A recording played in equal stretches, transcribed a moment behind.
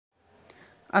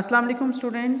Assalamu alaikum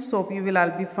students. So hope you will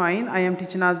all be fine. I am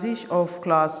teacher Nazish of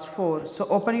class 4. So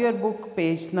open your book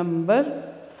page number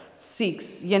 6.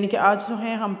 यानी कि आज जो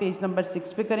है हम page number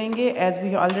 6 पे करेंगे. As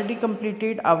we already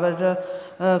completed our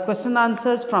question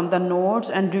answers from the notes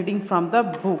and reading from the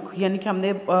book. यानी कि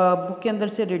हमने बुक के अंदर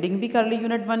से रीडिंग भी कर ली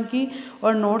यूनिट 1 की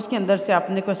और नोट्स के अंदर से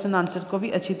आपने क्वेश्चन आंसर को भी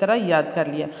अच्छी तरह याद कर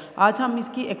लिया. आज हम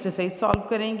इसकी एक्सरसाइज सॉल्व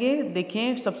करेंगे.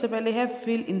 देखें, सबसे पहले है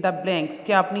फिल इन द ब्लैंक्स.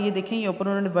 कि आपने ये देखें, ये ऊपर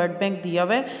उन्होंने वर्ड बैंक दिया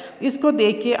हुआ है, इसको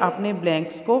देख के आपने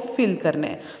ब्लैंक्स को फिल करना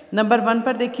है. नंबर 1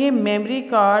 पर देखें, memory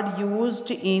card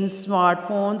used in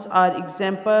smartphones are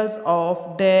examples of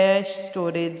dash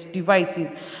storage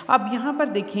devices. अब यहाँ पर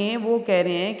देखें, वो कह रहे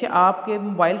हैं कि आपके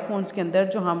मोबाइल फ़ोन्स के अंदर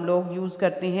जो हम लोग यूज़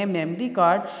करते हैं मेमोरी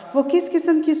कार्ड, वो किस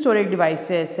किस्म की स्टोरेज डिवाइस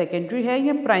है, सेकेंडरी है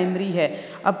या प्राइमरी है.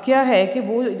 अब क्या है कि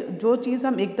वो जो चीज़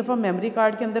हम एक दफ़ा मेमोरी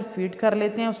कार्ड के अंदर फीड कर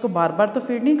लेते हैं, उसको बार बार तो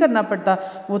फीड नहीं करना पड़ता.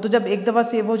 वो तो जब एक दफ़ा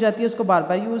सेव हो जाती है उसको बार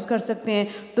बार यूज़ कर सकते हैं.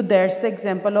 तो that's the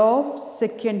example of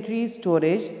secondary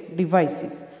storage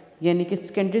devices. यानी कि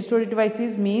secondary storage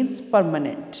devices means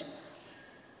permanent.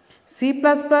 C++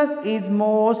 is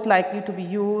most likely to be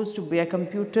used by a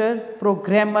computer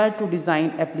programmer to design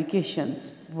applications.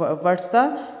 What's the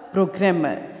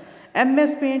programmer?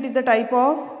 MS Paint is the type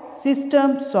of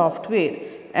system software.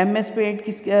 MS Paint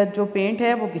जो paint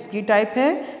है वो किसकी type है?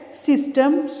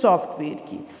 System software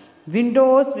की.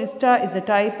 Windows Vista is a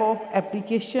type of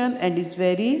application and is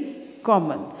very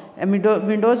common.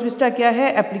 Windows Vista क्या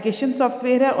है? Application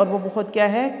software है और वो बहुत क्या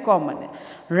है? कॉमन है.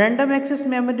 रैंडम एक्सेस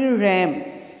मेमोरी रैम,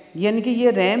 यानी कि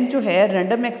ये रैम जो है,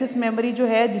 रैंडम एक्सेस मेमोरी जो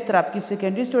है, जिस तरह आपकी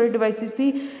सेकेंडरी स्टोरेज डिवाइसेस थी,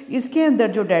 इसके अंदर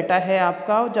जो डाटा है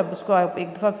आपका, जब उसको आप एक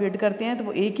दफ़ा फीड करते हैं तो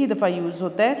वो एक ही दफ़ा यूज़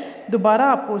होता है. दोबारा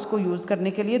आपको उसको यूज़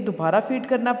करने के लिए दोबारा फीड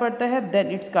करना पड़ता है.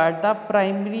 Then it's called the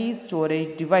primary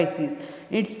storage devices.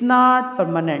 It's not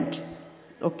permanent.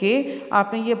 Okay,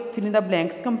 आपने ये fill in the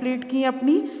blanks complete की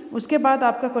अपनी. उसके बाद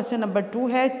आपका क्वेश्चन नंबर 2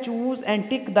 है, choose and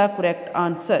tick the correct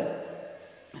answer.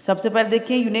 सबसे पहले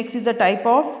देखिए, Unix is a type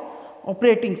of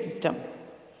operating system.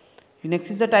 Unix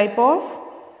is a type of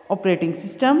operating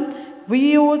system. We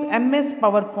use MS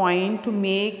PowerPoint to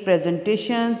make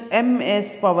presentations.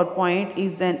 MS PowerPoint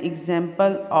is an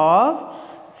example of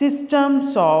system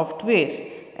software.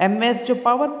 MS जो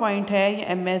PowerPoint है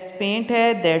या MS Paint है,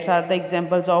 that are the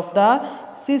examples of the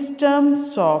system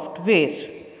software.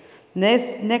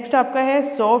 Next आपका है,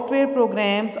 software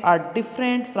programs are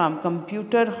different from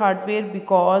computer hardware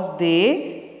because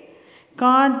they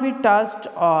can't be touched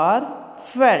or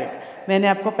felt. मैंने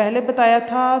आपको पहले बताया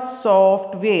था,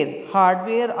 software,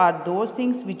 hardware are those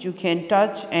things which you can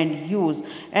touch and use,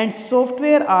 and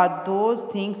software are those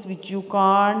things which you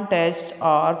can't touch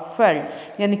और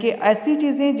felt. यानी कि ऐसी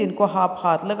चीज़ें जिनको आप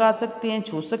हाथ लगा सकते हैं,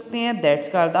 छू सकते हैं, दैट्स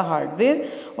कॉल्ड द हार्डवेयर.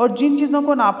 और जिन चीज़ों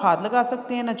को ना आप हाथ लगा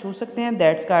सकते हैं ना छू सकते हैं,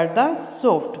 that's called the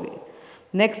software.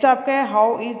 Next आपका है,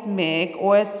 how is Mac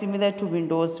OS similar to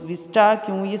Windows Vista.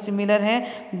 क्यों ये सिमिलर हैं?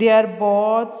 They are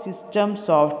both system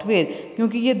software.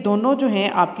 क्योंकि ये दोनों जो हैं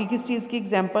आपकी किस चीज़ की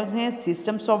एग्जांपल्स हैं?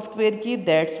 सिस्टम सॉफ्टवेयर की.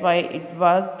 That's why it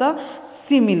was the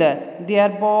similar. They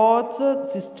are both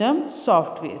system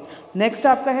software. Next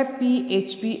आपका है,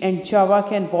 PHP and Java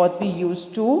can both B use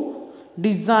to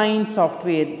design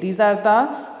software. These are the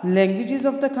languages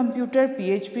of the computer,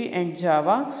 PHP and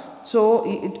Java. So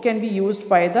it can be used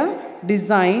by the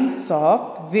design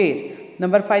software.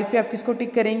 Number 5 पे आप किसको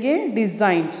टिक करेंगे?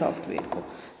 Design software को.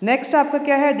 Next आपका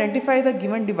क्या है, identify the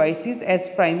given devices as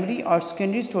primary और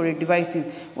secondary storage devices.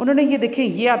 उन्होंने ये देखें,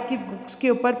 ये आपकी बुक्स के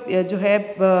ऊपर जो है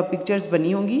पिक्चर्स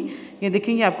बनी होंगी. ये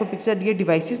देखें, ये आपको पिक्चर, ये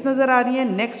डिवाइसेस नज़र आ रही हैं.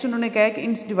 नेक्स्ट उन्होंने कहा है कि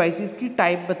इन डिवाइसेस की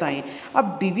टाइप बताएं.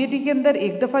 अब डीवीडी के अंदर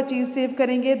एक दफ़ा चीज़ सेव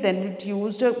करेंगे, then it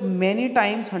used many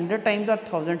times, 100 times और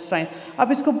 1000 टाइम्स.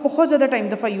 अब इसको बहुत ज़्यादा टाइम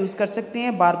दफ़ा यूज़ कर सकते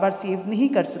हैं, बार बार सेव नहीं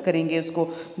करेंगे उसको.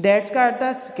 That's called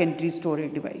the secondary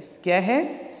storage device. क्या है?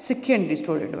 Secondary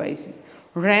storage devices.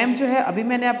 रैम जो है, अभी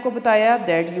मैंने आपको बताया,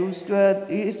 दैट यूज,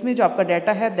 इसमें जो आपका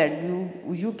डाटा है that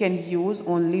you can use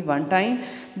only one time.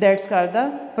 That's called the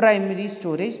primary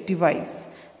storage device.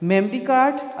 Memory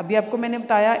card, अभी आपको मैंने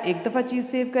बताया, एक दफ़ा चीज़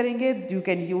सेव करेंगे, you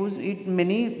can use it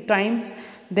many times,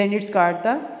 then it's called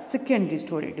the secondary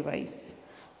storage device.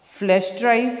 Flash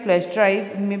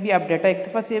drive में भी आप डाटा एक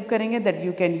दफ़ा सेव करेंगे, that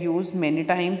you can use many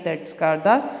times, that's called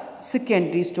the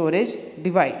secondary storage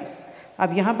device.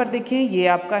 अब यहाँ पर देखें, ये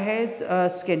आपका है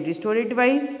secondary storage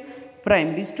device,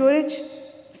 primary storage.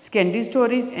 Secondary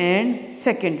storage and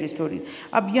secondary storage.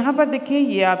 अब यहाँ पर देखें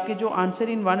ये आपके जो आंसर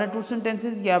इन 1 और 2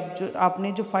 सेंटेंसेस, ये आप जो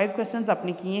आपने जो 5 क्वेश्चंस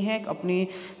आपने किए हैं अपने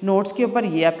नोट्स के ऊपर,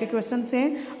 ये आपके क्वेश्चंस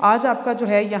हैं। आज आपका जो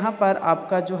है यहाँ पर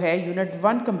आपका जो है यूनिट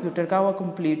 1 कंप्यूटर का वो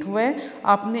कंप्लीट हुआ है।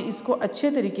 आपने इसको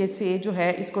अच्छे तरीके से जो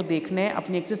है इसको देखना है,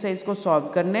 अपनी एक्सरसाइज को सॉल्व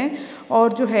करना है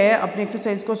और जो है अपनी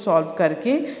एक्सरसाइज को सॉल्व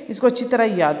करके इसको अच्छी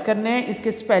तरह याद करना है।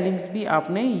 इसके स्पेलिंग्स भी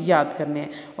आपने याद करने हैं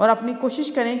और अपनी कोशिश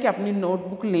करें कि अपनी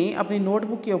नोटबुक लें, अपनी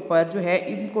नोटबुक के ऊपर जो है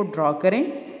इनको ड्रॉ करें,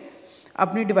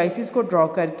 अपनी डिवाइसेस को ड्रॉ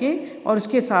करके और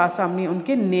उसके साथ सामने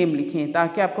उनके नेम लिखें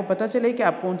ताकि आपको पता चले कि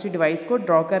आप कौन सी डिवाइस को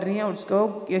ड्रॉ कर रही हैं और उसको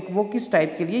वो किस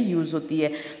टाइप के लिए यूज़ होती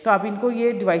है। तो आप इनको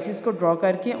ये डिवाइसेस को ड्रॉ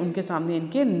करके उनके सामने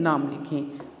इनके नाम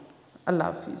लिखें। अल्लाह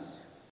हाफिज़।